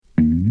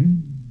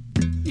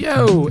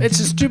Yo, it's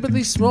a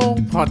Stupidly Small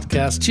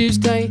Podcast.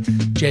 Tuesday,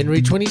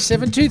 January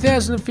 27,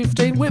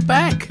 2015. We're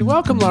back.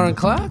 Welcome, Lauren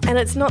Clark. And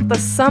it's not the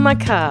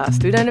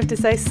summercast. We don't have to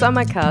say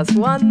summercast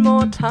one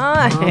more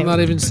time. I'm not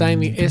even saying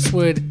the S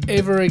word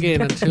ever again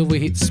until we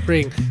hit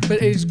spring. But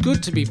it is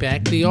good to be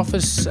back. The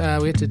office,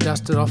 we had to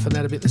dust it off and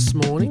that a bit this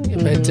morning.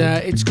 But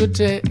it's good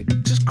to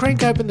just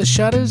crank open the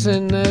shutters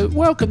and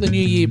welcome the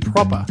new year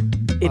proper.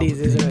 It is,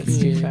 isn't it,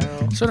 Stu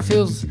Farrell?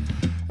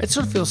 It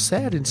sort of feels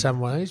sad in some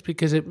ways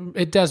because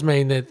it does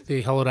mean that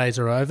the holidays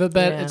are over,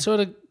 but it's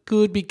sort of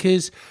good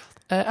because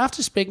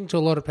after speaking to a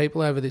lot of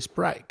people over this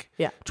break,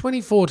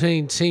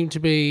 2014 seemed to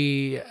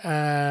be,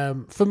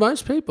 for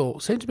most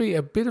people, seemed to be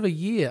a bit of a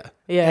year.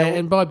 Yeah.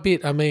 And by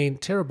bit, I mean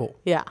terrible.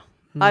 Yeah.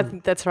 I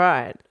think that's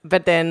right.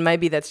 But then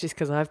maybe that's just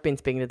because I've been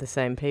speaking to the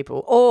same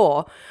people.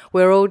 Or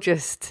we're all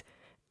just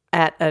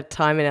at a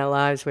time in our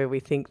lives where we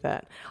think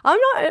that.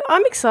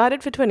 I'm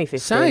excited for 2015.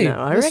 Same. Though.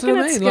 I reckon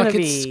it's going to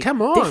be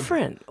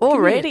different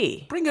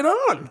already. Bring it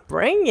on.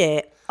 Bring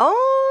it on.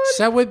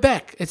 So we're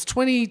back. It's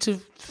 20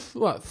 to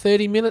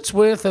 30 minutes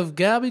worth of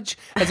garbage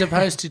as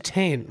opposed to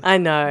 10. I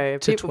know.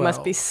 People 12.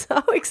 must be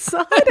so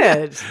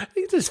excited.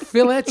 You just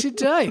fill out your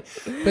day.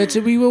 But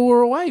we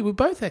were away. We were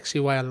both actually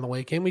away on the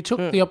weekend. We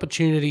took the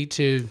opportunity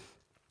to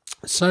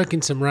soak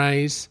in some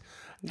rays.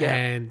 Yeah.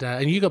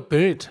 And you got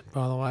burnt,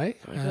 by the way.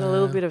 I got a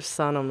little bit of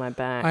sun on my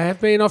back. I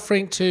have been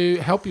offering to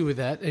help you with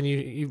that, and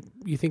you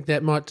think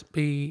that might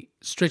be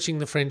stretching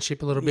the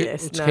friendship a little bit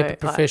to keep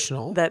it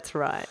professional. That's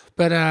right.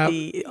 But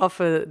the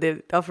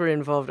offer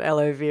involved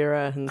aloe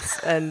vera,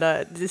 and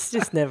it's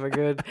just never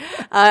good.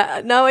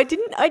 No, I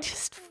didn't.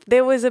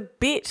 There was a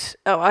bit.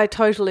 I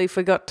totally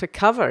forgot to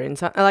cover in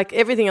some, like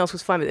everything else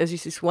was fine, but there was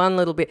just this one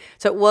little bit.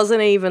 So it wasn't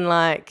even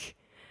like,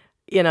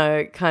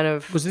 kind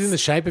of... Was it in the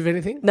shape of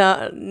anything?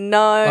 No.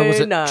 Or was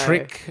it a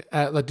trick?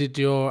 Like did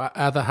your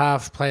other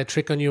half play a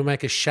trick on you and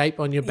make a shape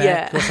on your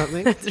back or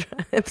something? That's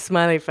right.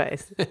 Smiley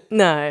face.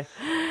 No,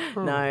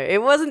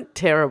 it wasn't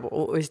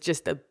terrible. It was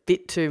just a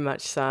bit too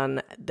much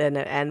sun.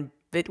 And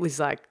it was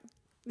like,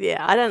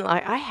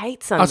 I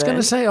hate sunburn. I was going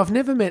to say, I've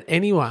never met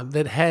anyone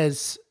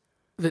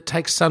that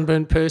takes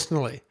sunburn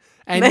personally.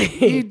 And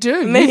you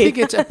do. You think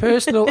it's a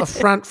personal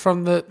affront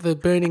from the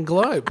burning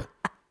globe.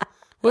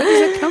 Where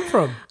does that come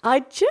from?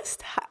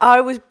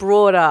 I was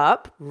brought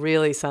up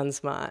really sun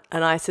smart,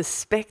 and I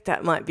suspect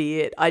that might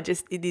be it.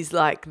 It is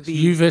like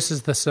you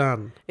versus the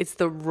sun. It's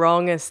the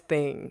wrongest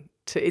thing.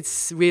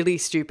 It's really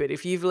stupid.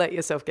 If you've let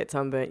yourself get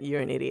sunburnt, you're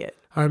an idiot.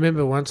 I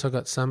remember once I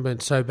got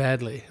sunburnt so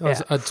badly.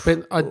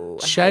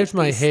 I'd shaved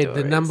my head,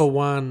 the number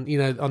one,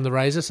 on the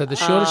razor, so the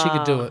shortest you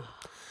could do it.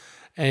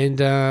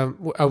 And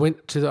I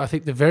went to, I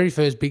think, the very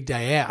first big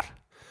day out.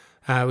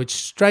 Which,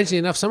 strangely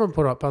enough, someone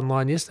put up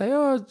online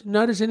yesterday,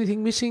 notice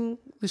anything missing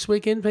this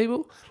weekend,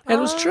 people? And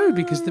it was true,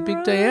 because the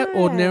big day out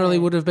ordinarily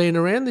would have been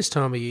around this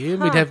time of year.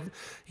 And we'd have,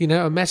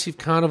 a massive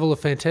carnival of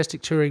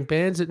fantastic touring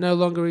bands that no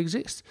longer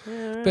exist.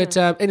 But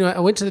anyway, I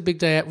went to the big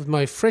day out with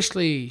my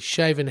freshly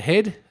shaven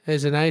head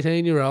as an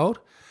 18-year-old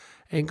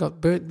and got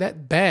burnt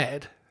that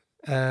bad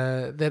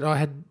that I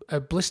had a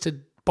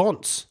blistered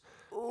bonce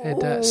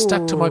and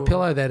stuck to my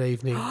pillow that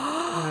evening.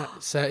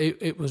 So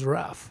it was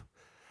rough.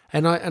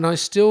 And I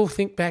still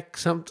think back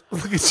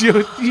because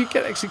you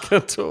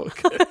can't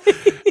talk.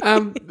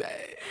 And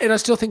I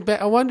still think back,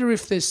 I wonder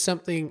if there's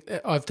something,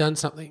 I've done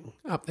something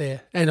up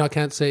there and I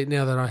can't see it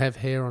now that I have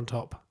hair on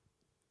top.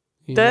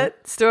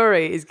 That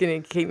story is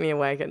going to keep me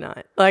awake at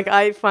night. Like,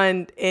 I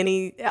find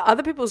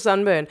other people's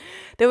sunburn.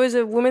 There was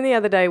a woman the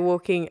other day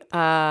walking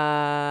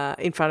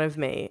in front of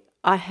me.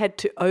 I had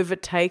to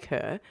overtake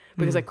her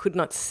because I could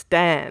not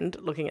stand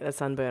looking at the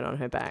sunburn on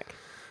her back.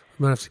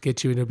 I might have to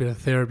get you into a bit of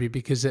therapy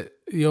because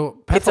your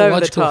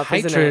pathological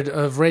hatred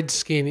of red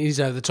skin is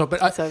over the top.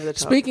 But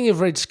speaking of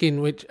red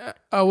skin, which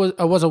I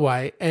was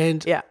away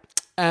and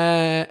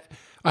I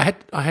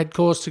had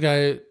cause to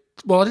go.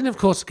 Well, I didn't have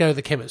cause to go to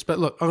the chemist, but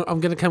look, I'm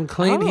going to come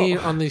clean here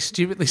on the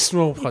Stupidly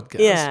Small podcast.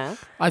 Yeah,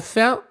 I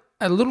felt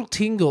a little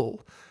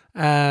tingle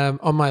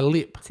on my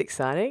lip. It's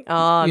exciting.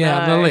 Oh, yeah,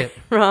 no. on the lip.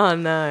 Oh,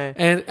 no.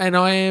 And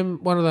I am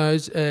one of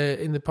those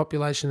in the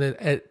population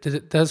that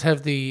it does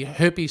have the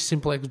herpes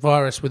simplex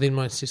virus within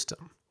my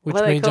system, which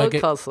means I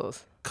get cold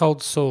sores.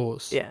 Cold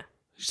sores. Yeah. Did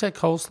you say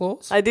cold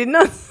sores? I did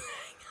not.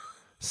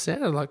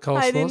 Sounded like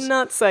cold sores. I did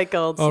not say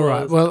cold sores. All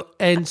right. Well,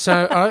 and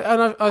so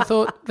I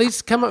thought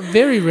these come up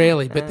very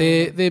rarely, but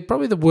they're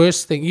probably the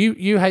worst thing.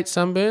 You hate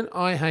sunburn.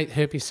 I hate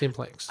herpes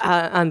simplex.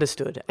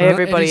 Understood.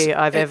 Everybody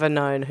I've ever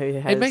known who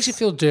has. It makes you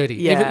feel dirty.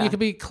 Yeah. You can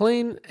be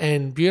clean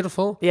and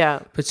beautiful. Yeah.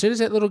 But as soon as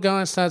that little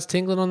guy starts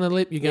tingling on the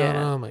lip, you're going,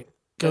 oh my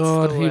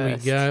God, here we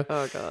go.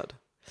 Oh God.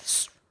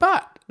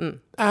 But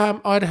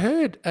I'd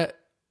heard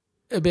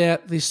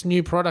about this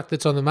new product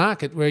that's on the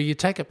market where you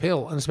take a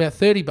pill and it's about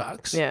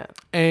 $30. Yeah.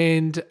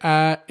 And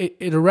it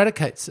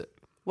eradicates it.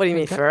 What do you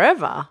mean,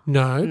 forever?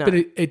 No, but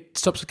it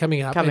stops it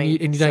coming up and you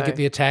don't get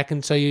the attack,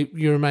 and so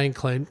you remain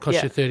clean.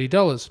 Costs you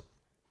 $30.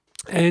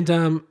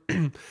 And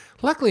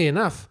luckily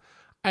enough,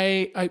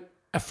 a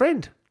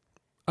friend,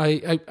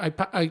 I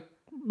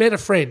met a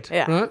friend,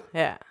 right?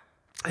 Yeah.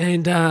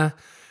 And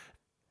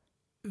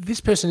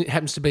this person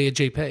happens to be a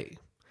GP.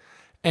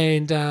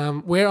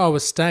 And where I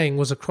was staying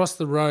was across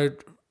the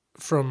road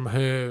from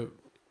her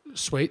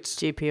suites.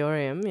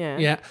 GPorium, yeah.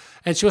 Yeah.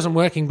 And she wasn't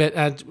working, but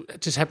we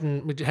just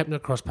happened to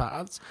cross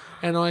paths.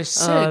 And I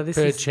said,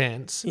 per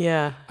chance,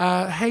 yeah.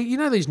 Hey, you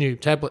know these new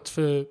tablets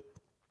for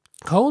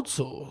cold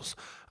sores?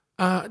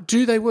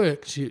 Do they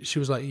work? She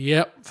was like,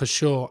 yep, for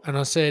sure. And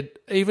I said,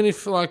 even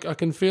if like I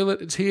can feel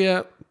it, it's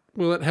here,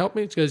 will it help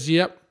me? She goes,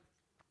 yep,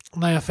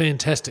 they are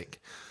fantastic.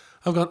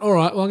 I've gone, all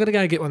right, well, I'm going to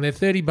go get one. They're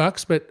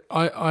 $30, but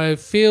I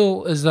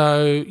feel as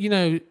though, you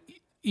know,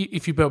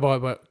 if you buy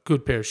a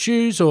good pair of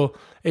shoes or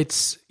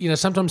it's, you know,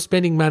 sometimes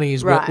spending money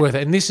is worth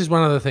it. And this is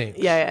one of the things.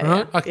 Yeah.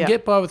 Right? I can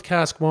get by with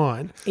cask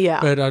wine,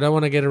 but I don't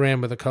want to get around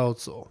with a cold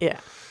sore.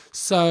 Yeah.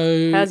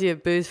 So. How's your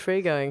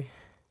booze-free going?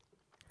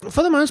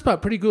 For the most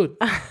part, pretty good.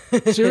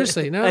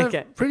 Seriously. No,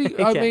 okay. Pretty.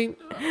 Okay. I mean,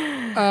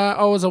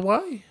 I was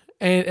away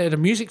and at a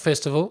music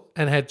festival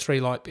and had 3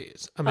 light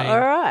beers. I mean, all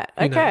right.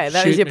 Okay.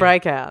 That was your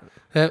breakout.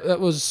 That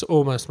was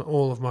almost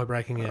all of my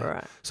breaking out.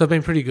 Right. So I've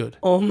been pretty good.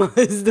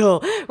 Almost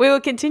all. We will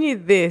continue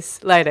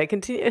this later.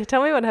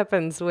 Tell me what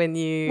happens when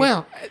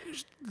you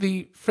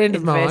the friend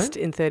of mine invest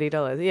in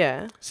 $30.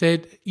 Yeah.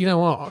 Said, you know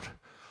what?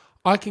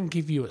 I can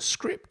give you a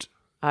script.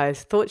 I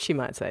thought she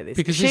might say this.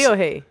 Because she or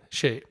he?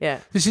 She. Yeah.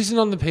 This isn't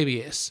on the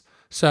PBS,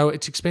 so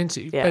it's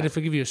expensive. Yeah. But if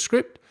I give you a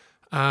script,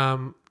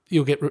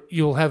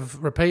 you'll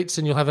have repeats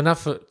and you'll have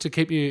enough to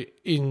keep you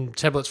in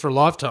tablets for a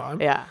lifetime.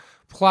 Yeah.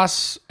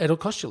 Plus, it'll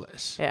cost you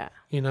less. Yeah.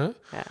 You know?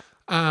 Yeah.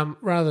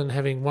 Rather than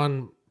having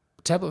one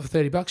tablet for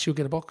 $30, you'll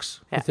get a box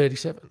for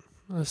 37.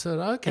 I said,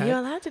 okay. Are you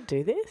allowed to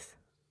do this?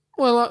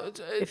 Well,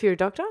 if you're a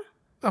doctor?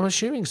 I'm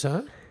assuming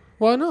so.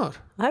 Why not?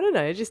 I don't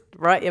know. Just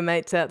write your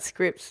mates out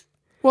scripts.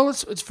 Well,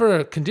 it's for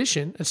a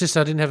condition. It's just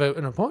I didn't have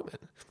an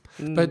appointment.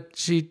 But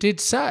she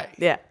did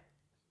say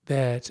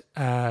that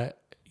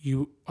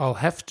I'll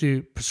have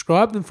to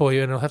prescribe them for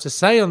you, and I'll have to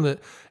say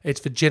it's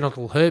for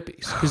genital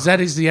herpes because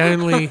that is the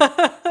only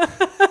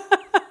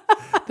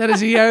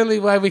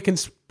way we can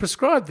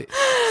prescribe this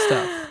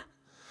stuff.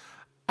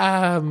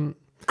 And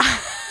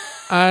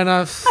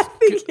I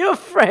think your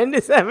friend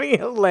is having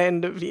a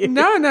land of you.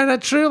 No,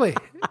 truly,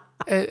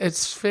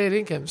 it's fair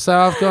income. So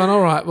I've gone,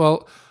 all right.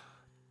 Well,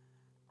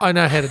 I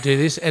know how to do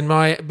this, and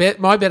my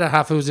better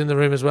half, who was in the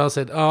room as well,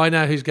 said, "Oh, I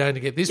know who's going to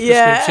get this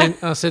prescription."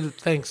 I said,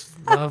 "Thanks,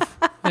 love.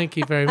 Thank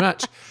you very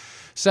much."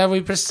 So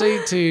we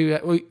proceed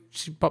to.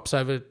 She pops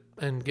over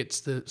and gets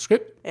the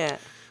script. Yeah,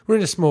 we're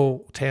in a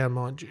small town,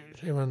 mind you.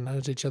 Everyone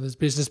knows each other's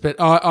business, but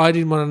I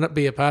didn't want to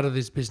be a part of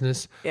this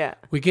business. Yeah,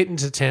 we get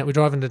into town. We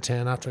drive into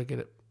town after I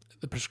get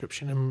the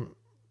prescription,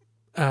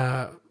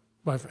 and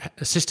my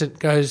assistant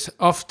goes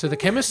off to the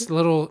chemist, the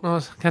little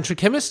nice country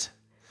chemist.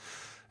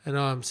 And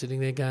I'm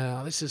sitting there going,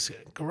 "Oh, this is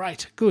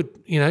great, good,"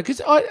 you know,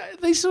 because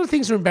these sort of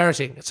things are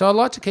embarrassing. So I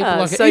like to keep it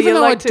like it, even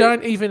though I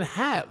don't even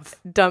have.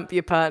 Dump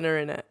your partner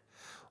in it.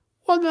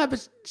 Well, no,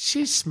 but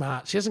she's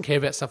smart. She doesn't care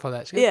about stuff like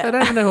that. They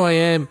don't even know who I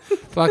am.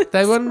 Like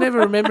they will never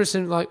remember us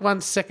in like 1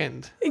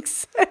 second.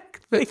 Exactly.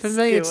 But for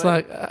me, it's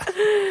like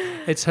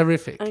it's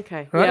horrific.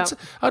 Okay, right.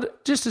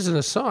 Just as an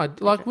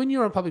aside, like when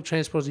you're on public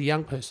transport as a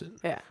young person,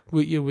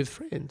 you're with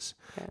friends.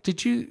 Yeah.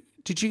 Did you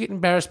get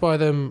embarrassed by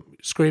them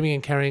screaming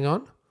and carrying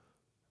on?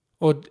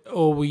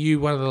 Or were you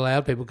one of the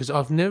loud people? Because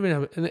I've never been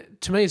able, and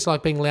to me it's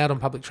like being loud on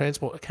public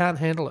transport. I can't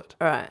handle it.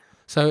 All right.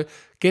 So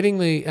getting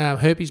the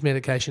herpes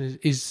medication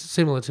is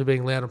similar to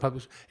being loud on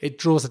public. It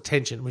draws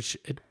attention,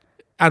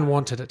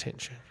 unwanted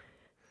attention.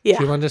 Yeah.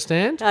 Do you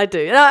understand? I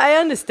do. No, I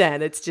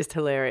understand. It's just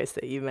hilarious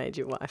that you made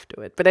your wife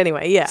do it. But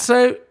anyway, yeah.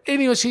 So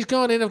anyway, she's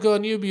gone in. I've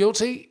gone, you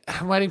beauty.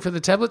 I'm waiting for the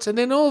tablets. And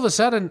then all of a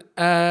sudden,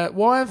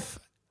 wife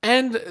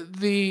and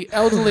the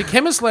elderly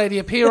chemist lady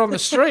appear on the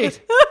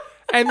street.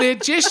 And they're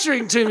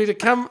gesturing to me to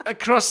come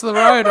across the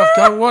road. I've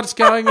gone, what's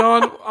going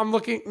on? I'm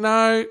looking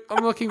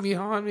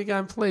behind me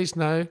going, please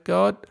no,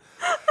 God.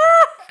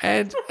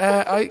 And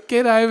I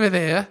get over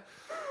there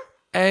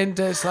and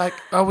it's like,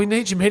 oh, we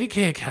need your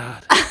Medicare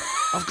card.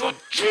 I've gone,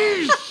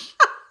 geez.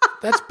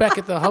 That's back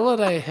at the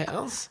holiday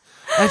house.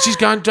 And she's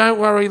going, don't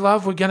worry,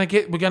 love, we're gonna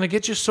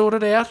get you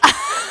sorted out.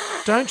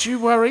 Don't you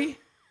worry.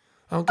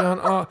 I'm going,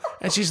 oh,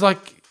 and she's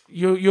like,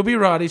 you'll be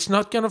right, it's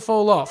not gonna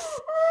fall off.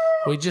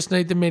 We just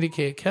need the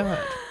Medicare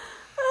card.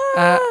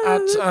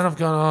 And I've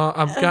gone,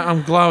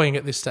 I'm glowing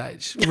at this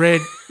stage.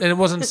 Red, and it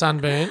wasn't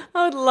sunburn.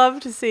 I would love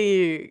to see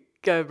you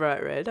go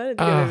bright red. I don't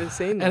think I've ever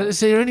seen that. And is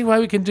there any way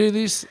we can do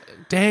this?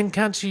 Dan,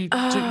 can't you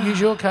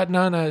use your card?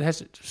 No, it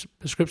has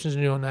prescriptions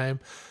in your name.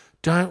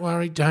 Don't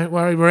worry.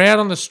 We're out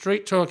on the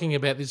street talking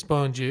about this,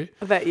 mind you.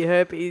 About your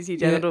herpes, your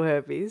genital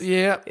herpes.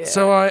 Yeah.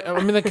 So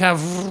I'm in the car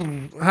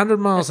 100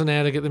 miles an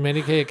hour to get the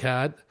Medicare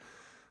card.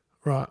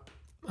 Right.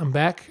 I'm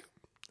back.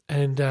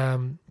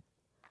 And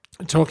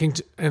talking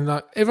to, and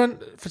like everyone,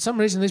 for some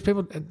reason, these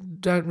people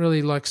don't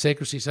really like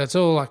secrecy. So it's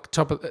all like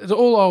it's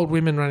all old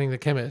women running the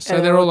chemist. So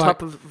they're all like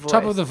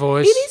top of the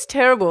voice. It is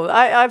terrible.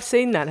 I've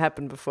seen that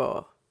happen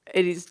before.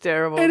 It is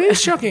terrible. It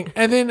is shocking.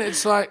 And then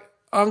it's like,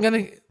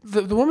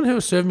 the woman who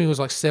was serving me was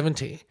like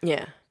 70.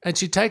 Yeah. And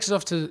she takes it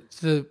off to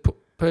the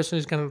person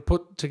who's going to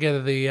put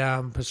together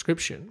the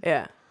prescription,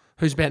 Yeah.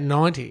 who's about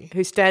 90.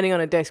 Who's standing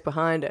on a desk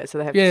behind her, so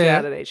they have to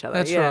shout at each other.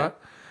 That's right.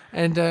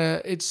 And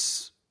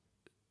it's,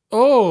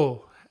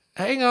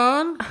 hang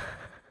on.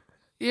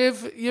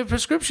 Your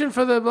prescription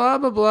for the blah,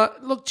 blah, blah.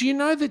 Look, do you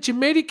know that your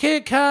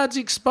Medicare card's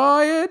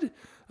expired?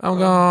 I'm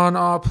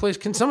going, please,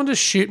 can someone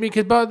just shoot me?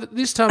 Because by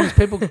this time there's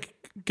people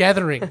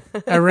gathering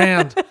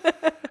around.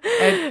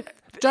 And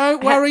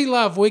don't worry,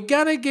 love, we're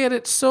going to get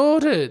it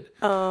sorted.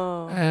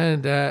 Oh.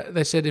 And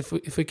they said if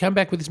we come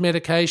back with this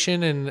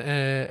medication and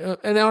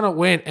on it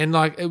went. And,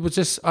 like, it was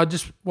just, I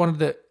just wanted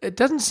to, it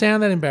doesn't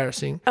sound that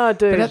embarrassing. Oh,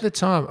 dude. But at the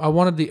time, I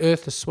wanted the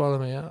earth to swallow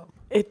me up.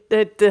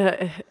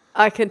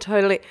 I can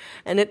totally,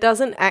 and it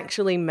doesn't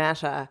actually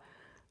matter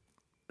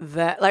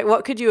that, like,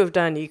 what could you have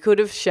done? You could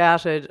have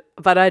shouted,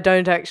 but I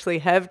don't actually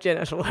have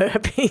genital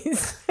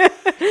herpes.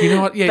 You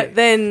know what? Yeah. But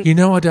then,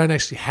 I don't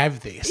actually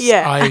have this.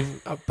 Yeah.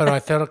 But I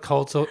felt a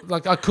cold sore.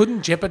 Like, I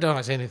couldn't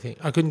jeopardize anything.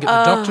 I couldn't get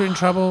the doctor in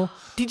trouble.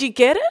 Did you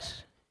get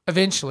it?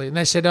 Eventually. And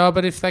they said,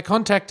 but if they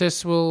contact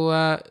us,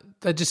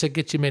 they just said,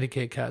 get your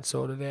Medicare card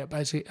sorted out,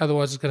 basically.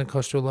 Otherwise, it's going to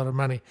cost you a lot of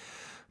money.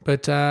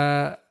 But,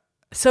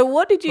 so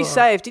what did you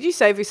save? Did you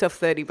save yourself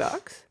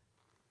 $30?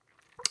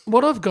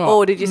 What I've got.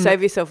 Or did you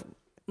save yourself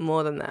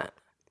more than that?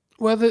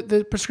 Well,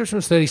 the prescription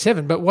was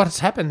 $37, but what has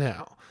happened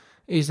now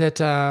is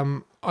that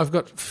I've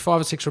got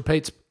 5 or 6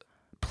 repeats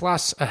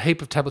plus a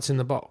heap of tablets in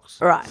the box.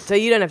 Right, so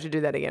you don't have to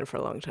do that again for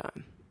a long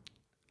time.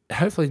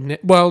 Hopefully, no,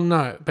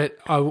 but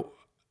I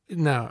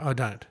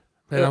don't.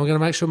 But I'm going to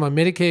make sure my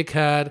Medicare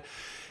card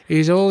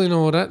is all in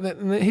order.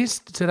 Here's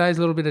today's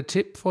little bit of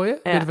tip for you,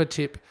 bit of a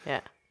tip.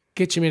 Yeah.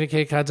 Get your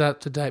Medicare cards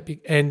up to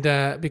date, and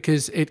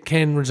because it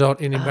can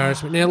result in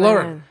embarrassment. Now,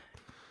 Lauren,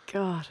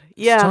 God,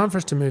 it's time for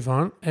us to move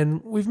on,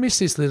 and we've missed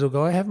this little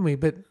guy, haven't we?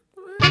 But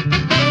what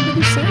did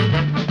he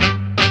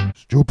say?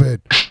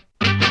 Stupid.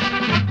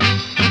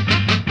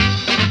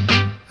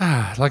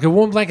 Like a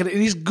warm blanket. It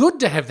is good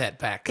to have that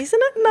back.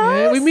 Isn't it nice?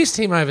 Yeah, we missed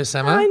him over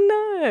summer. I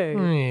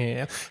know.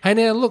 Yeah. Hey,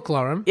 now look,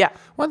 Lauren. Yeah.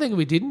 One thing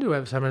we didn't do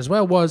over summer as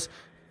well was,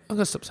 I've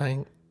got to stop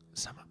saying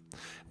summer,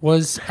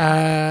 was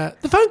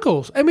the phone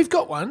calls. And we've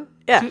got one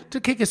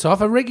to kick us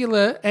off. A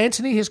regular,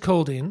 Anthony, has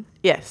called in.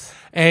 Yes.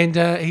 And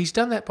he's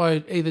done that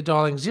by either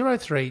dialing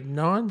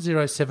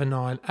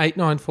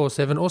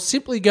 0390798947 or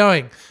simply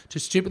going to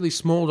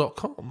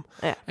stupidlysmall.com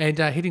and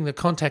hitting the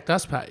Contact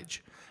Us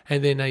page.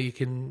 And then you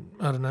can,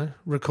 I don't know,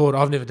 record.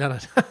 I've never done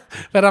it.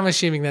 But I'm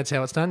assuming that's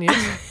how it's done,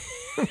 yes?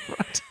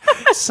 Right.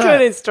 So,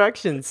 good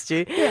instructions,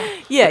 Stu.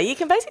 Yeah, you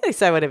can basically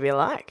say whatever you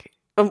like.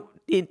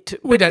 We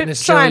don't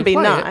necessarily try and be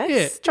play nice. It.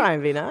 Yeah. Try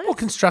and be nice. Or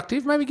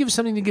constructive. Maybe give us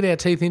something to get our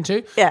teeth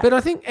into. Yeah. But I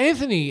think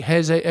Anthony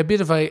has a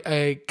bit of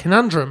a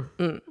conundrum.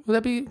 Would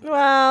that be?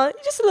 Well,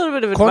 just a little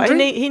bit of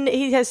Quandary? advice.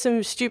 He has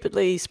some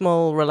stupidly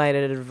small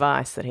related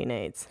advice that he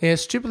needs. Yeah,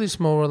 stupidly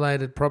small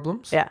related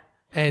problems. Yeah.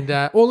 And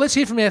let's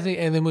hear from Anthony,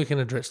 and then we can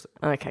address them.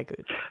 Okay,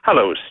 good.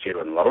 Hello, Stu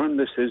and Lauren.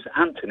 This is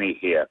Anthony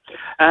here.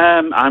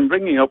 I'm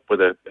bringing up with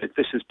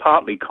this is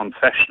partly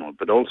confessional,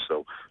 but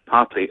also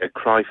partly a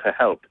cry for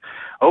help.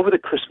 Over the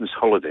Christmas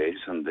holidays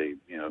and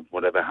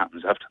whatever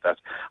happens after that,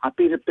 I've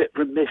been a bit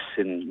remiss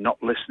in not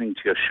listening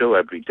to your show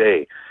every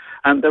day.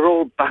 And they're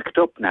all backed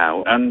up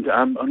now, and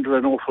I'm under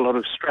an awful lot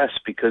of stress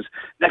because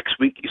next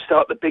week you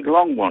start the big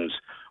long ones.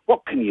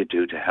 What can you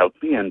do to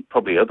help me and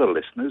probably other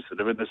listeners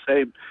that are in the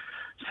same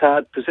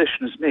sad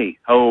position as me?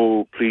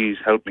 Oh, please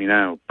help me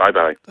now.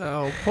 Bye-bye.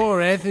 Oh,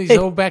 poor Anthony's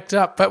all backed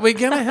up, but we're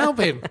going to help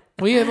him.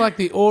 We have like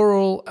the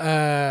oral,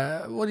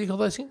 what do you call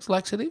those things?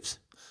 Laxatives?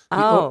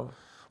 Well,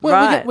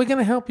 right. we're going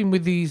to help him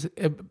with these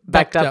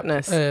Backed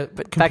upness.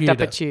 Backed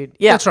upitude.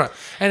 Yeah. That's right.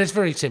 And it's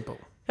very simple.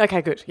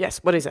 Okay, good.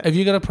 Yes. What is it? Have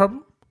you got a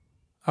problem?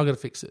 I've got to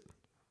fix it.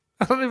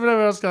 I don't even know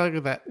where else to go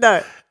with that.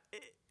 No.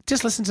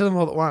 Just listen to them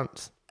all at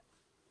once.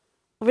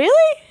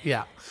 Really?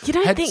 Yeah. You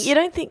don't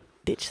think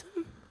ditch them?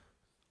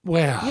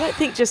 Wow. You don't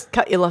think just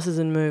cut your losses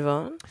and move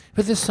on?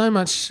 But there's so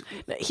much.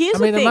 Here's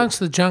the thing.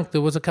 Amongst the junk,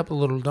 there was a couple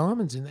of little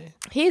diamonds in there.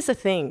 Here's the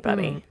thing,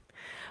 buddy.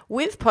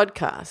 With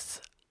podcasts,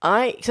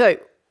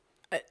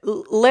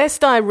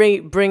 lest I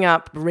bring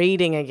up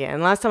reading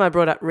again. Last time I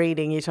brought up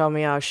reading, you told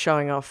me I was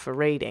showing off for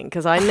reading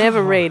because I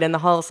never read, and the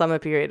whole summer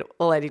period,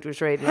 all I did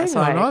was read. Hang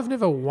on, I've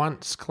never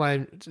once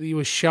claimed you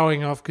were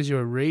showing off because you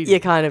were reading. You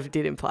kind of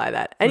did imply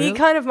that. And Really? you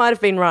kind of might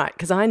have been right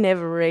because I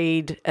never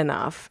read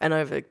enough, and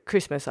over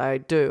Christmas I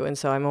do, and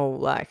so I'm all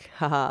like,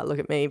 haha, look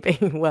at me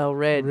being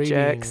well-read, Reading.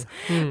 jerks.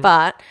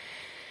 But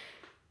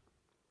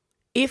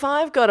if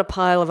I've got a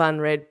pile of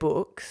unread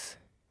books,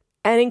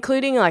 and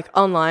including like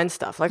online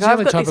stuff, like It's the I've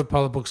only got type this. of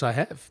pile of books I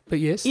have, but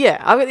yes.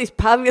 Yeah, I've got this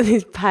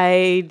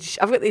page.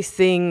 I've got this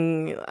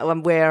thing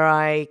where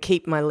I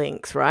keep my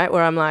links, right?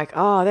 Where I'm like,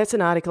 oh, that's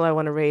an article I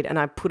want to read, and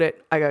I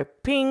go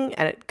ping,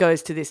 and it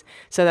goes to this,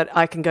 so that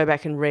I can go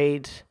back and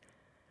read.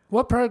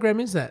 What program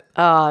is that?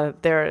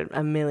 There are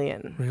a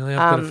million. Really,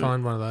 I've got to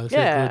find one of those.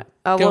 Yeah.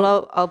 They're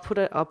good. I'll put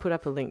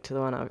up a link to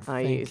the one I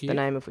Thank use. you. The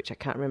name of which I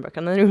can't remember. I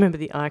can only remember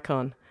the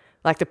icon,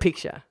 like the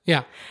picture.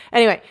 Yeah.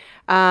 Anyway,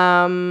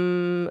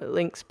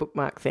 links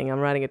bookmark thing. I'm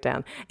writing it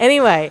down.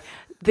 Anyway,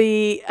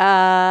 the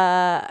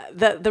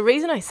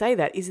reason I say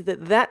that is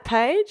that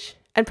page,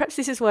 and perhaps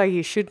this is why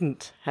you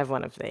shouldn't have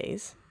one of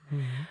these,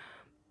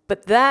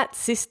 but that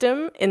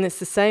system, and it's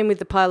the same with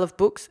the pile of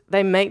books,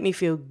 they make me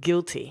feel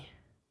guilty.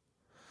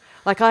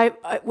 Like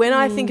when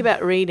I think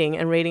about reading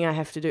I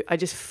have to do, I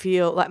just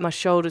feel like my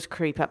shoulders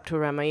creep up to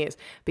around my ears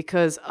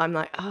because I'm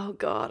like, oh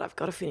God, I've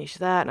got to finish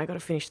that and I've got to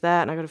finish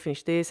that and I've got to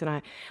finish this,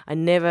 and I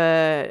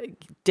never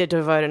did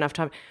devote enough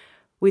time.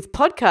 With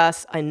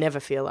podcasts, I never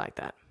feel like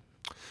that.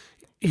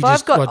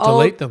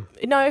 Delete them.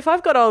 No, if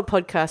I've got old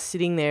podcasts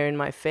sitting there in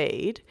my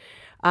feed,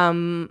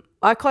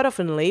 I quite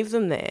often leave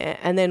them there,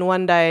 and then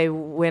one day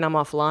when I'm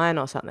offline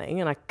or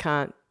something and I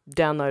can't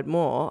download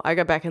more, I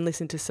go back and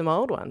listen to some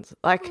old ones.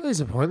 Like, well,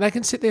 there's a point. They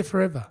can sit there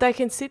forever. They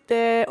can sit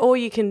there, or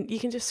you can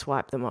just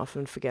swipe them off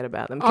and forget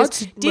about them.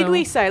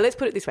 We say, let's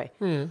put it this way,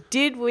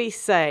 did we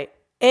say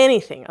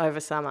anything over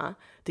summer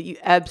that you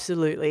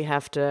absolutely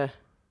have to,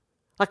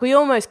 like we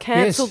almost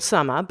cancelled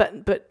summer,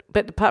 but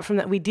apart from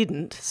that we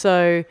didn't,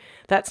 so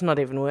that's not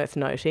even worth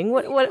noting.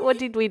 What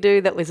did we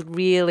do that was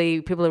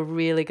really, people are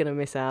really going to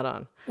miss out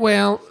on?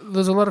 Well,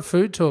 there's a lot of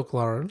food talk,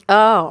 Lauren.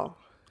 Oh.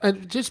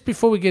 And just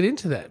before we get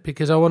into that,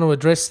 because I want to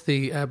address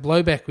the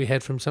blowback we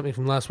had from something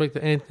from last week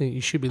that Anthony,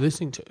 you should be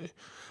listening to.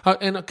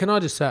 And can I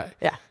just say,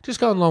 just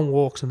go on long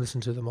walks and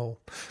listen to them all.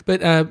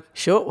 But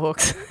short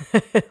walks,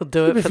 will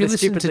do it. If you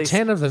listen to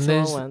 10 of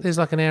them, there's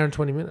like an hour and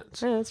 20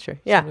 minutes. Yeah, that's true.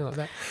 Yeah, something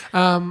like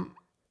that.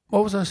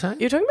 What was I saying?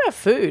 You're talking about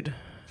food.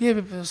 Yeah,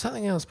 but there was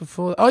something else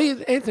before. Oh,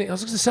 yeah, Anthony, I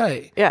was going to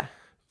say. Yeah.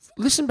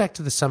 Listen back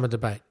to the summer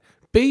debate.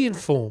 Be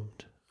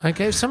informed.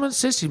 Okay, if someone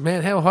says to you,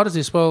 man, how hot is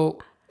this? Well,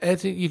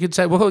 Anthony, you could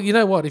say, well, you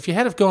know what? If you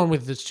had have gone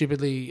with the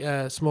stupidly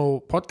small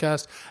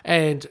podcast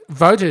and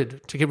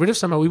voted to get rid of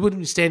summer, we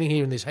wouldn't be standing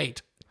here in this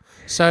heat.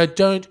 So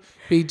don't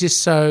be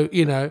just so,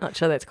 Not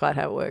sure that's quite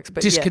how it works,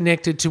 but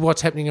disconnected to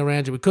what's happening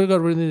around you. We could have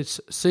got rid of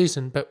this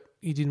season, but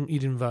you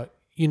didn't vote.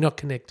 You're not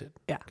connected.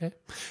 Yeah. Okay.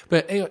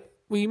 But anyway,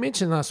 you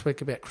mentioned last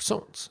week about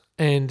croissants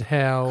and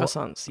how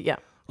croissants. Yeah.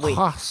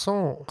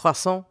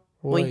 Croissant.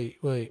 Oui.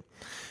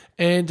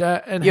 And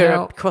you're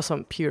a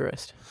croissant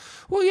purist.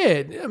 Well,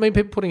 yeah. I mean,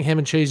 people putting ham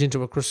and cheese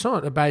into a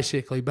croissant are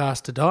basically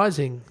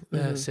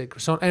bastardising said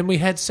croissant. And we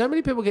had so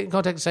many people get in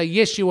contact and say,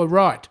 yes, you were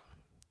right.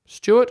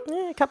 Stuart?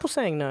 Yeah, a couple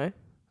saying no.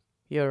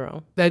 You're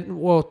wrong.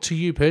 Well, to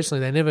you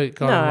personally, they never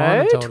got online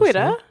and told Twitter.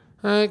 Us,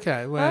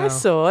 okay, well. I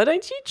saw.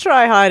 Don't you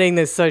try hiding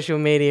the social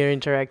media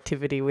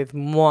interactivity with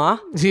moi.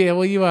 Yeah,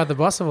 well, you are the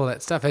boss of all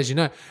that stuff, as you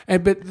know.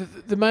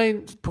 But the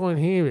main point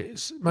here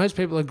is most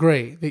people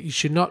agree that you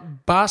should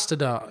not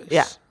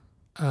bastardise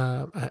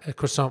a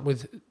croissant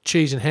with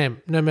cheese and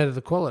ham, no matter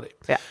the quality.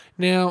 Yeah.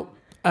 Now,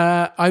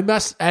 I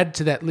must add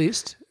to that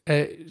list,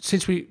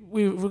 since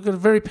we've got a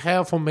very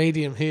powerful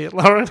medium here,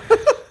 Lauren.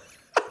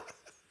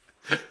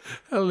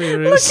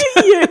 Hilarious. Look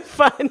at you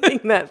finding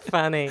that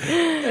funny.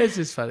 It's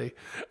just funny.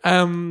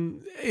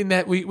 In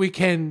that we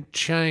can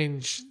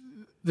change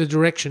the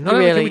direction. Not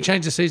only can we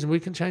change the season, we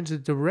can change the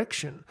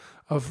direction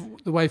of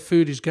the way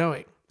food is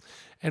going.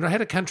 And I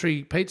had a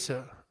country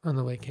pizza on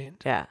the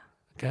weekend. Yeah.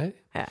 Okay?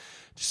 Yeah.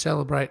 To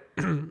celebrate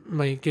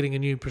me getting a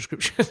new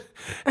prescription.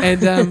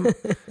 And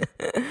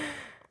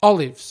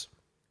olives.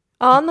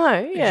 Oh, no,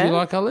 yeah. Do you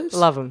like olives?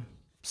 Love them.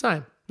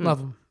 Same. Love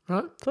them,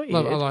 right? Thought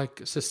you did. I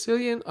like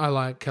Sicilian. I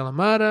like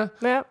Kalamata.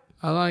 Yeah.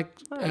 I like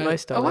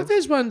most I like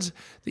those ones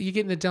that you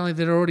get in the deli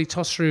that are already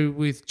tossed through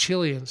with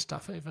chili and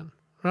stuff even,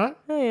 right?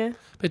 Oh, yeah.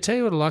 But tell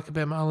you what I like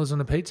about my olives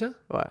on a pizza?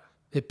 What?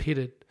 They're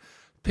pitted.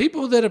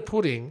 People that are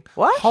putting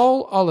what?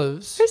 Whole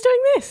olives. Who's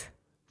doing this?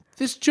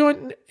 This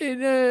joint in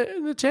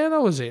the town I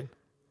was in.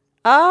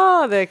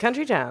 Oh, the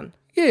country town.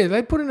 Yeah,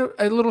 they put in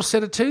a little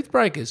set of tooth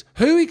breakers.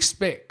 Who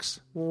expects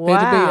there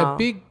to be a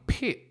big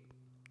pit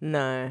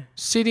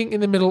sitting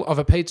in the middle of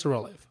a pizza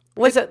olive?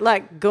 Was it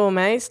like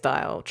gourmet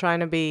style,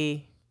 trying to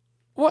be...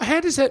 Well, how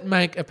does that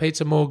make a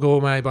pizza more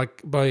gourmet by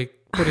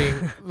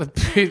putting the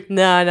pit?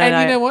 No.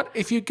 And you know what?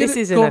 If you get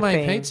a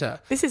gourmet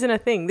pizza... This isn't a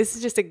thing. This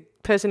is just a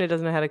person who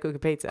doesn't know how to cook a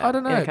pizza. I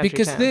don't know,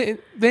 because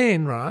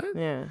then, right?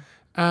 Yeah.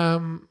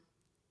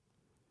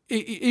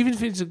 Even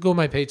if it's a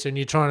gourmet pizza and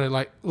you're trying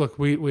to look,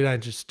 we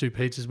don't just do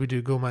pizzas, we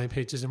do gourmet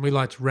pizzas and we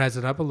like to razz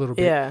it up a little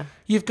bit. Yeah.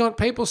 You've got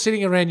people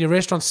sitting around your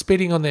restaurant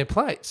spitting on their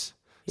plates.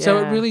 Yeah. So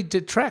it really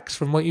detracts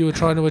from what you were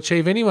trying to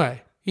achieve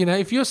anyway. You know,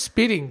 if you're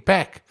spitting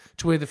back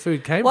to where the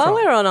food came from. While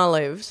we're on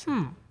olives,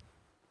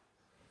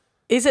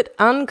 is it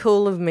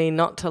uncool of me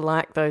not to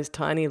like those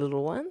tiny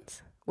little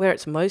ones where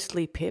it's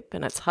mostly pip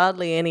and it's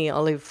hardly any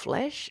olive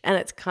flesh and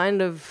it's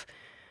kind of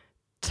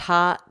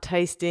tart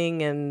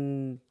tasting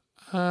and...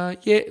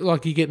 yeah,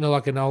 like you're getting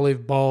like an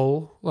olive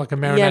bowl, like a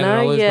marinated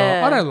olive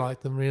bowl. I don't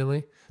like them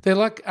really. They're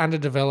like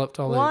underdeveloped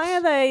olives. Why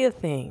are they a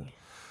thing?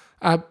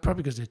 Probably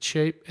because they're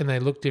cheap and they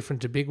look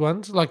different to big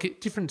ones. Like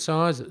different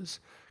sizes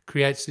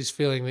creates this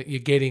feeling that you're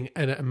getting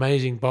an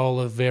amazing bowl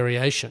of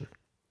variation.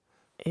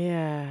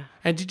 Yeah.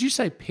 And did you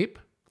say pip?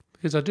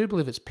 Because I do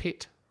believe it's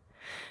pit.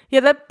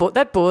 Yeah,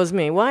 that bores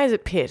me. Why is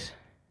it pit?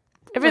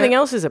 Everything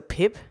else is a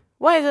pip.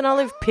 Why is an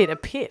olive pit a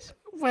pit?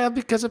 Well,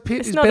 because a pit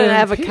it's is not better an than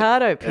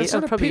avocado pit. It's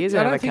not It probably pit. is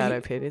an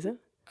avocado pit, is it?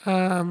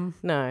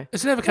 No.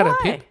 It's an avocado Why?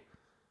 pip.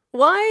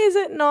 Why is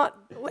it not,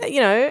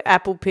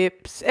 apple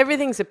pips?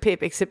 Everything's a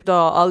pip except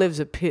olives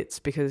are pits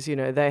because,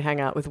 they hang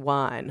out with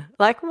wine.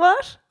 Like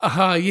what?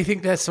 Oh, you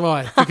think that's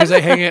why? Because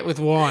they hang out with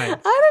wine.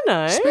 I don't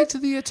know. Speak to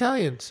the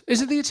Italians.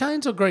 Is it the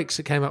Italians or Greeks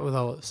that came up with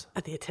olives?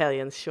 The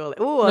Italians, surely.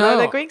 Oh, No.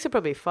 the Greeks are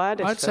probably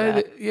fired. I'd say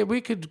that, we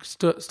could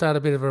start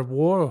a bit of a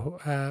war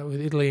with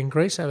Italy and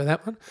Greece over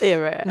that one. Yeah,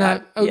 right.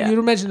 No, yeah. you'd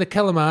imagine the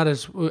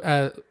Calamatas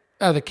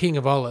are the king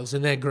of olives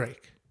and they're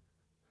Greek.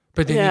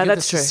 But then you get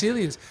that's the true.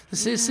 Sicilians. The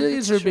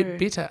Sicilians are a bit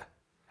bitter.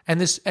 And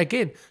there's,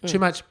 again, too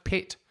much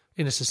pit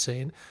in a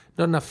Sicilian,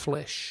 not enough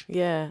flesh.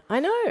 Yeah, I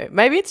know.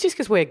 Maybe it's just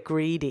because we're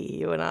greedy,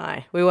 you and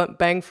I. We want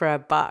bang for our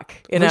buck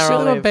in We our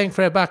certainly olive. want bang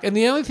for our buck. And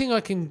the only thing I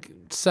can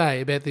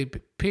say about the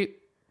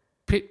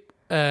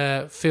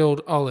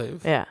pit-filled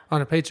olive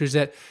on a pizza is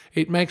that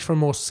it makes for a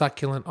more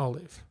succulent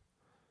olive.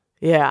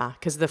 Yeah,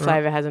 because the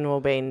flavour hasn't all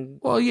been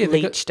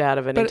leached out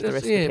of it into the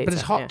rest of the pizza. But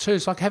it's hot too.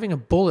 It's like having a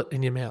bullet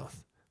in your mouth.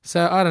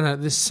 So, I don't know.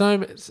 There's so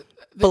much...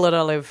 Bullet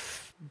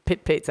olive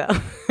pit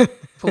pizza.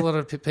 Bullet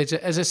of pit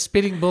pizza. As a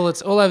spitting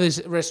bullets all over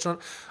this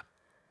restaurant.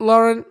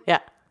 Lauren,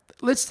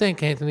 let's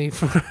thank Anthony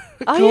for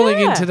calling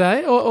in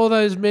today, all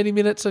those many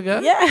minutes ago.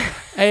 Yeah.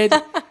 And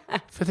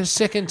for the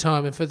second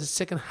time and for the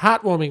second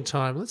heartwarming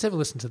time, let's have a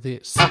listen to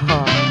this.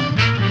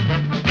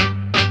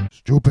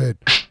 Stupid.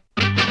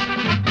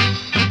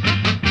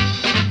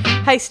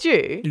 Hey,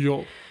 Stu,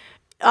 Yo.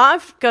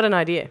 I've got an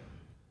idea.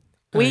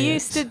 We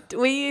Yes.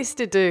 used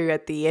to do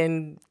at the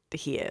end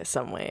here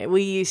somewhere.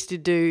 We used to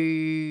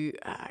do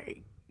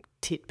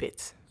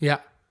titbits. Yeah.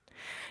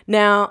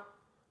 Now,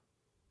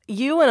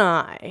 you and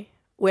I,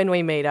 when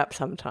we meet up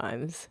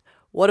sometimes,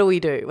 what do we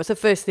do? What's the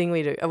first thing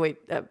we do?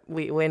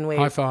 When we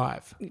High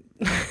five.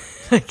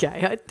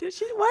 Okay. Why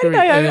did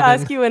Very I urban.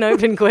 ask you an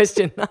open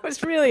question? I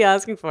was really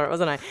asking for it,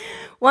 wasn't I?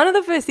 One of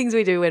the first things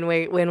we do when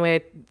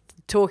we're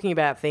talking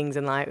about things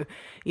and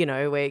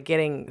we're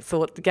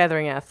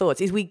gathering our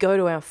thoughts is we go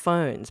to our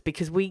phones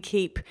because we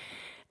keep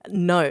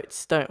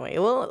notes, don't we?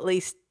 Well, at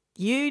least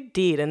you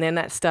did, and then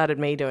that started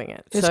me doing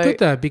it. It's good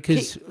though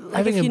because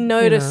if you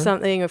notice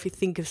something or if you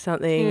think of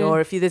something or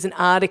if there's an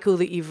article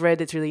that you've read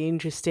that's really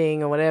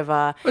interesting or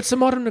whatever. it's the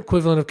modern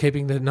equivalent of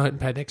keeping the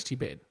notepad next to your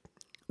bed.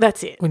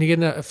 That's it. When you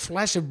get a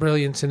flash of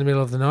brilliance in the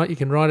middle of the night, you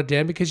can write it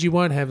down because you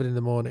won't have it in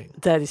the morning.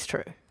 That is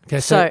true. Okay,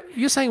 so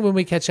you're saying when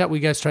we catch up, we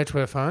go straight to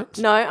our phones?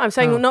 No, I'm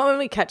saying not when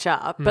we catch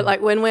up, but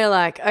like when we're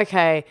like,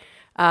 okay,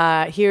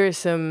 here are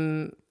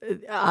some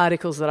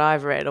articles that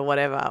I've read or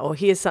whatever, or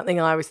here's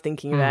something I was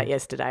thinking about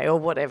yesterday or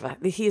whatever.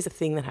 Here's a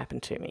thing that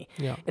happened to me.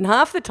 Yeah. And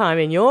half the time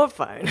in your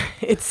phone,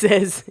 it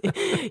says,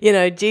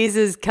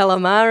 Jesus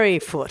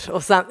calamari foot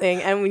or something,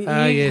 and you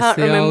can't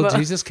the remember. old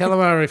Jesus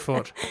calamari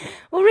foot.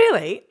 Well,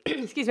 really,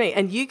 excuse me,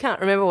 and you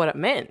can't remember what it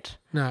meant.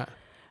 No.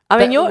 I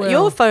mean, But,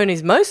 your phone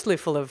is mostly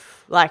full of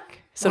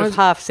sort of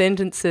half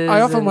sentences. I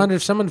often wonder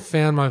if someone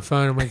found my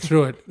phone and went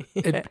through it,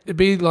 it'd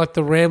be like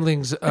the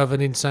ramblings of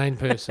an insane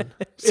person.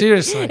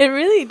 Seriously. It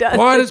really does.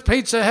 Why does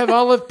pizza have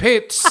olive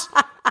pits?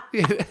 But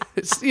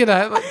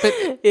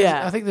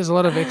I think there's a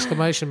lot of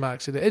exclamation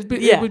marks in it.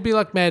 It would be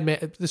like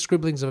madman, the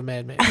scribblings of a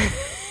madman.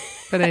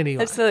 But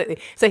anyway. Absolutely.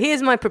 So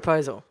here's my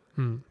proposal.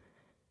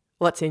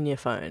 What's in your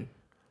phone?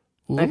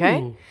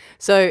 Okay? Ooh.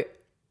 So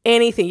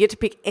anything, you have to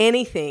pick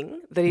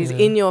anything that is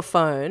in your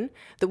phone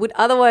that would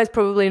otherwise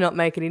probably not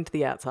make it into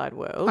the outside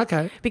world.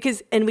 Okay.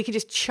 And we can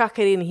just chuck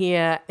it in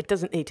here. It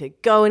doesn't need to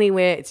go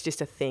anywhere. It's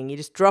just a thing. You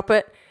just drop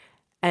it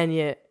and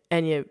you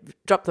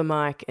drop the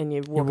mic and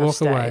you walk off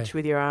stage away.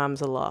 with your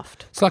arms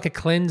aloft. It's like a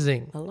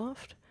cleansing.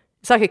 Aloft?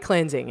 It's like a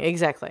cleansing,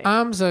 exactly.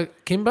 Arms are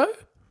kimbo?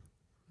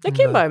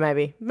 Akimbo,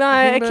 maybe. No,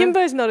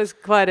 Akimbo's not as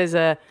quite as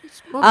a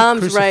more of a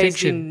arms raised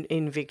crucifixion.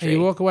 in And victory.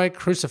 you walk away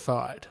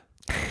crucified.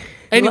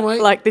 Anyway.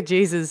 Like the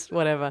Jesus,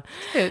 whatever.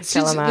 Yeah,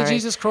 since the calamari.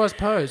 Jesus Christ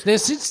pose. Now,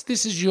 since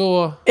this is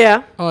your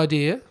Yeah.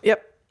 idea,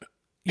 Yep.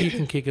 you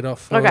can kick it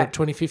off for Okay.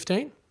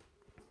 2015.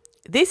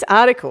 This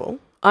article,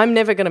 I'm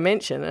never going to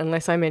mention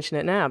unless I mention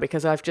it now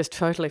because I've just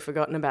totally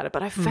forgotten about it.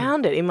 But I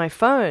found it in my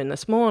phone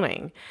this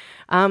morning.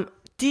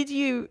 Did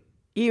you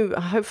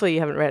hopefully you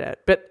haven't read it,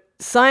 but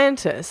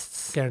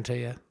scientists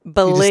Guarantee you.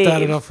 believe...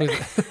 You just started off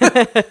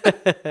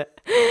with...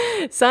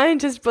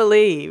 Scientists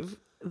believe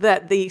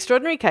that the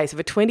extraordinary case of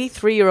a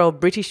 23-year-old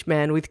British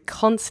man with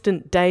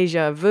constant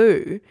deja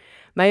vu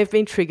may have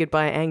been triggered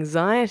by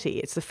anxiety.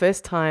 It's the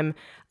first time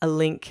a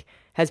link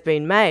has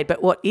been made.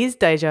 But what is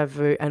deja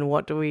vu and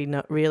what do we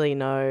really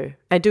know?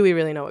 And do we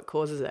really know what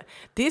causes it?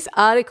 This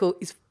article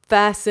is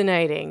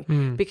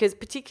fascinating because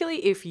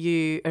particularly if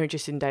you are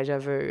interested in deja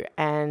vu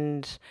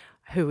and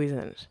who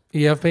isn't?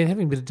 Yeah, I've been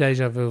having a bit of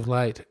deja vu of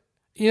late.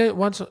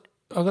 Once I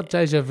got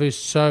deja vu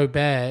so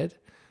bad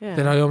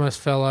that I almost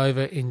fell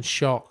over in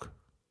shock.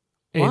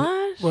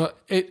 What? Well,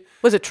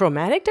 Was it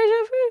traumatic deja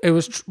vu? it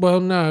was. Well,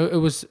 no, it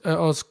was. I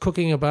was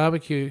cooking a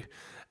barbecue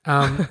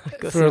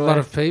for a lot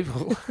of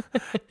people,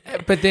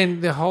 but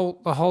then the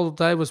whole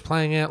day was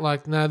playing out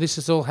like, no, this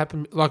has all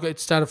happened. Like it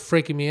started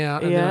freaking me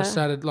out, and then I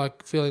started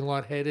like feeling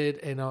lightheaded,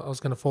 and I was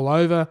going to fall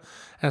over.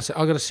 And I said,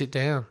 I got to sit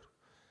down.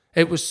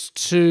 It was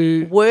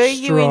too Were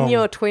you strong. in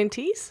your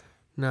 20s?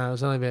 No, it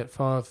was only about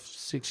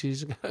 5-6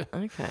 years ago.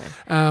 Okay.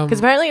 Because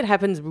apparently it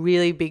happens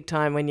really big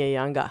time when you're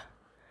younger.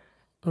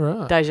 All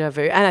right. Deja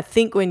vu. And I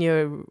think when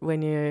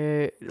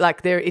you're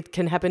like there, it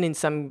can happen in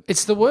some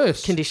It's the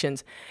worst.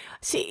 conditions.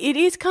 See, it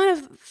is kind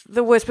of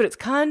the worst, but it's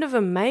kind of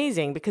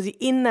amazing because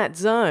in that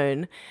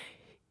zone,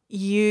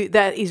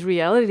 that is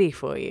reality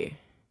for you.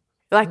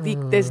 Like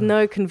there's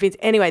no convince.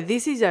 Anyway,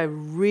 this is a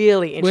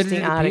really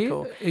interesting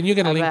article. And you're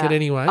going to link it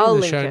anyway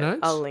in the show notes?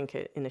 I'll link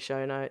it in the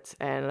show notes,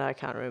 and I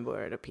can't remember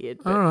where it appeared.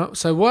 All right.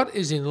 So what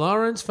is in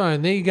Lauren's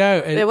phone? There you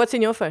go. And, What's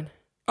in your phone?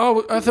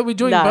 oh, I thought we were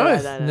doing No,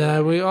 both.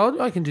 no.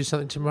 I can do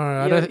something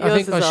tomorrow. Yours I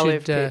think is I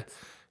Olive should Pits.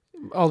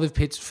 Olive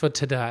Pits for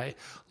today.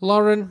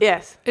 Lauren,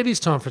 Yes. it is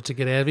time for it to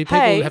get out of here. People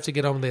Hey, have to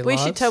get on with their We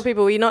lives. should tell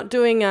people we're not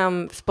doing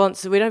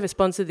sponsor. We don't have a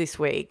sponsor this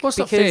week. Well, it's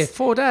not fair.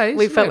 4 days.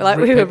 We felt Don't like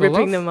rip we were people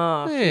ripping them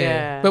off.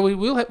 Yeah. But we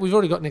will. We've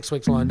already got next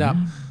week's lined up.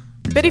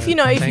 But if you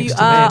thanks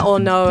to are them. or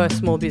know a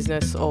small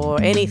business or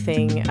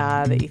anything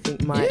that you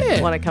think might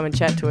want to come and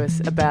chat to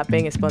us about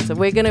being a sponsor,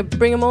 we're going to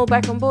bring them all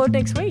back on board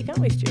next week, aren't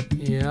we, Stu?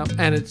 Yeah,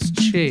 and it's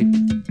cheap.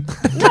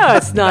 No,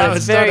 it's not. No, it's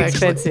it's very not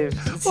actually. expensive.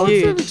 It's Well,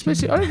 huge. it's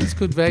expensive. I think it's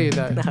good value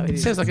though. No, it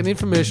Sounds like an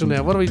infomercial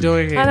now. What are we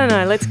doing here? I don't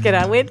know. Let's get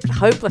out. We're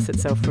hopeless at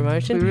We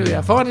self-promotion. really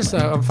are. Find us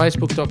though on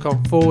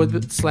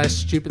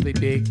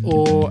facebook.com/stupidlybig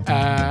or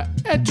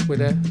at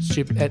Twitter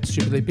at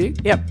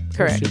stupidlybig. Yep,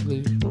 correct.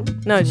 Stupidly,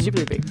 No, it's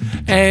stupidly big.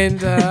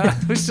 and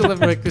we still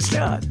haven't worked this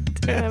out.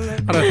 Damn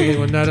it. I don't think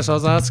anyone noticed I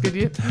was asking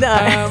you.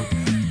 No.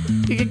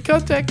 You can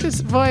contact us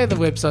via the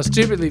website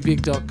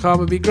stupidlybig.com.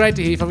 It'd be great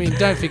to hear from you. And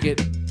don't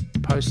forget,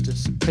 post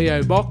us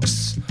PO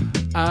Box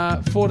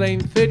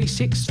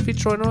 1436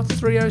 Fitzroy North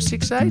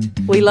 3068.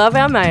 We love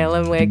our mail,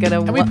 and we're going to.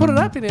 And we put it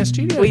up in our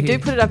studio. We here.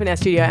 do put it up in our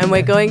studio, and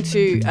we're going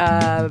to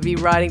be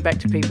writing back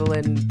to people,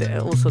 and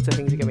all sorts of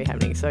things are going to be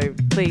happening. So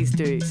please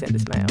do send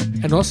us mail.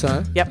 And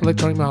also, Yep.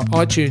 electronic mail,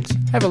 iTunes.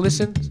 Have a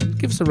listen,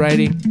 give us a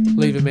rating,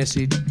 leave a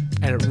message,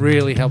 and it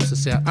really helps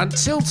us out.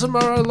 Until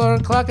tomorrow,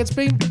 Lauren Clark, it's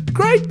been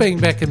great being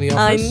back in the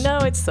I office. know,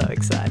 it's so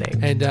exciting.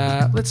 And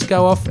let's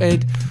go off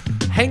and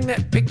hang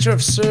that picture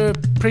of Sir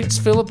Prince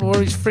Philip, or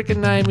his freaking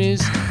name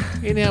is,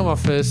 in our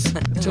office.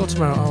 Until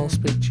tomorrow, I'll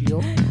speak to you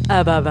all.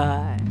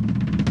 Bye-bye.